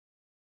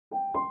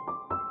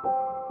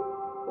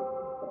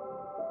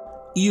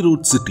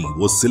Erode City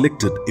was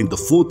selected in the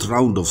fourth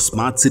round of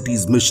Smart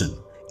City's mission.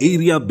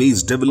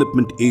 Area-based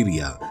development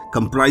area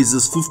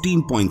comprises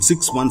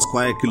 15.61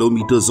 square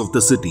kilometers of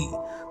the city.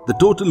 The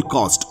total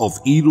cost of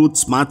Erode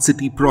Smart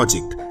City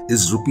project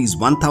is Rs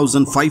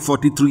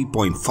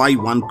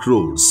 1,543.51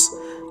 crores.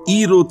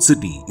 Erode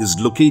City is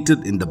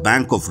located in the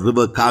bank of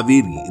river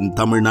Kaveri in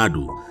Tamil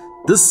Nadu.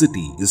 This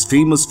city is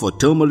famous for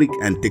turmeric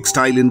and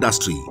textile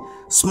industry.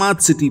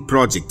 Smart City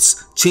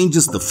projects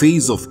changes the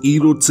face of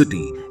Erode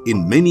City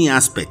in many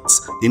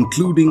aspects,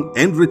 including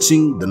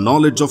enriching the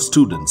knowledge of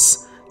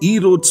students.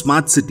 Erode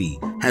Smart City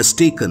has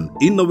taken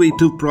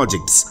innovative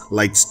projects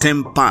like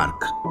STEM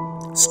Park.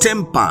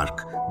 STEM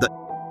Park.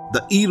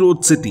 The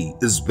Erode City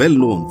is well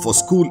known for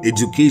school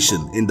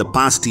education in the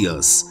past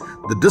years.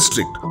 The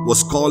district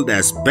was called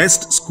as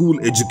Best School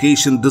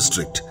Education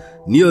District.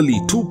 Nearly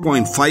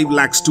 2.5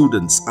 lakh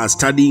students are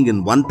studying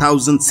in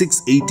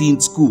 1,618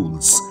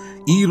 schools.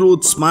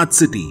 Erode Smart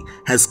City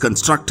has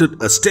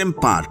constructed a STEM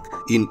park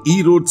in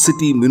Erode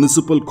City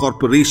Municipal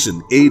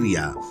Corporation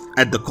area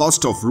at the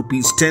cost of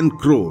Rs 10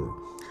 crore.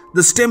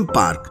 The STEM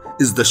park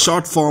is the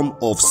short form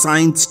of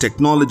Science,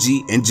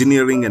 Technology,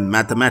 Engineering and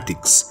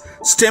Mathematics.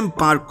 STEM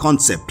park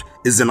concept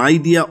is an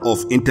idea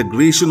of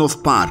integration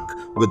of park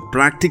with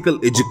practical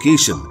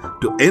education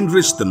to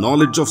enrich the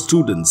knowledge of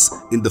students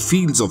in the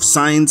fields of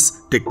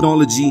science,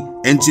 technology,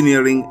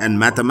 engineering and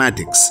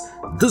mathematics.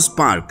 This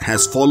park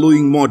has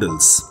following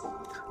models.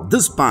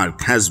 This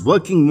park has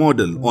working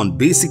model on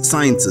basic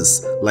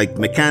sciences like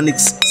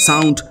mechanics,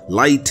 sound,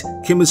 light,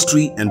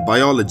 chemistry and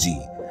biology.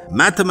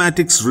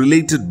 Mathematics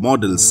related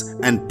models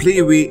and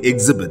playway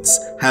exhibits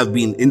have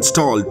been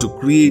installed to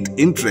create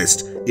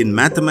interest in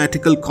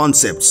mathematical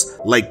concepts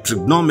like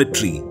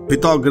trigonometry,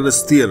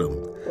 Pythagoras theorem.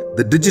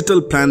 The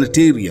digital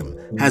planetarium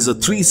has a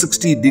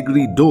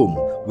 360-degree dome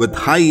with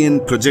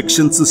high-end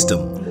projection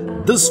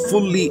system. This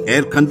fully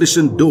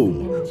air-conditioned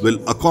dome will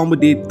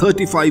accommodate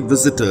 35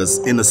 visitors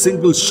in a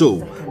single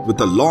show with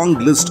a long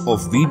list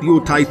of video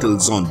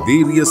titles on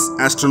various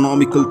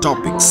astronomical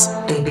topics.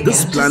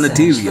 This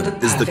planetarium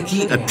is the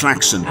key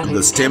attraction to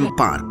the STEM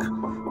park.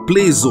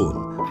 Play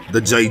Zone. The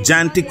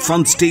gigantic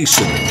fun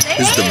station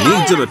is the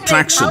major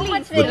attraction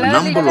with a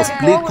number of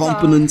play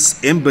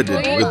components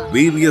embedded with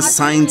various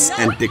science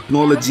and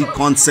technology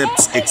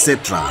concepts,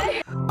 etc.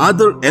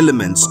 Other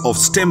elements of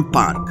STEM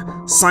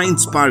park: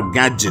 Science Park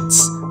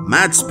gadgets,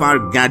 Maths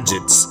Park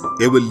gadgets,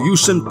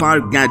 Evolution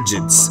Park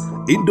gadgets,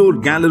 indoor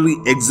gallery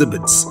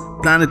exhibits,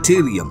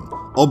 planetarium,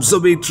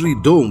 observatory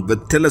dome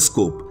with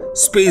telescope,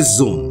 space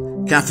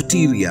zone,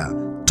 cafeteria,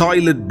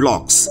 toilet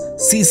blocks,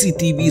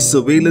 CCTV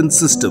surveillance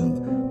system,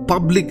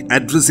 public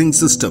addressing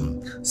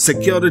system,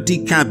 security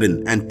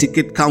cabin and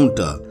ticket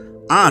counter.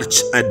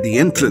 Arch at the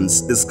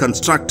entrance is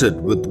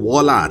constructed with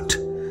wall art.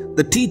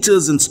 The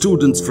teachers and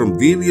students from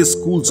various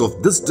schools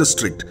of this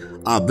district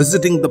are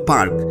visiting the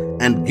park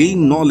and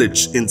gain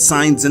knowledge in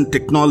science and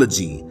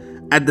technology.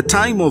 At the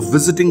time of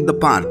visiting the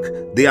park,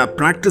 they are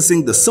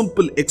practicing the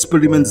simple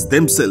experiments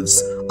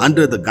themselves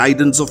under the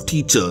guidance of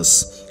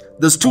teachers.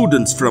 The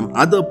students from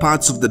other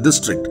parts of the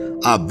district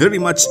are very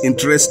much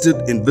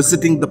interested in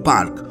visiting the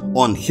park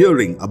on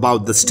hearing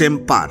about the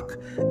STEM park.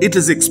 It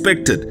is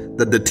expected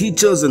that the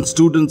teachers and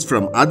students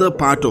from other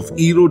part of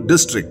Erode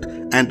district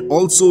and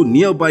also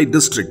nearby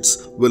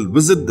districts will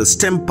visit the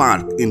STEM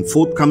park in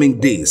forthcoming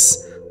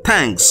days.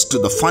 Thanks to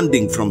the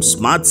funding from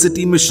Smart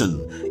City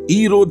Mission,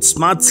 Erode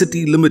Smart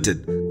City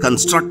Limited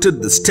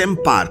constructed the STEM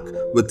park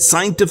with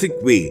scientific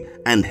way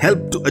and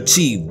helped to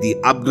achieve the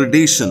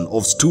upgradation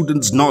of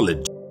students'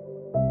 knowledge.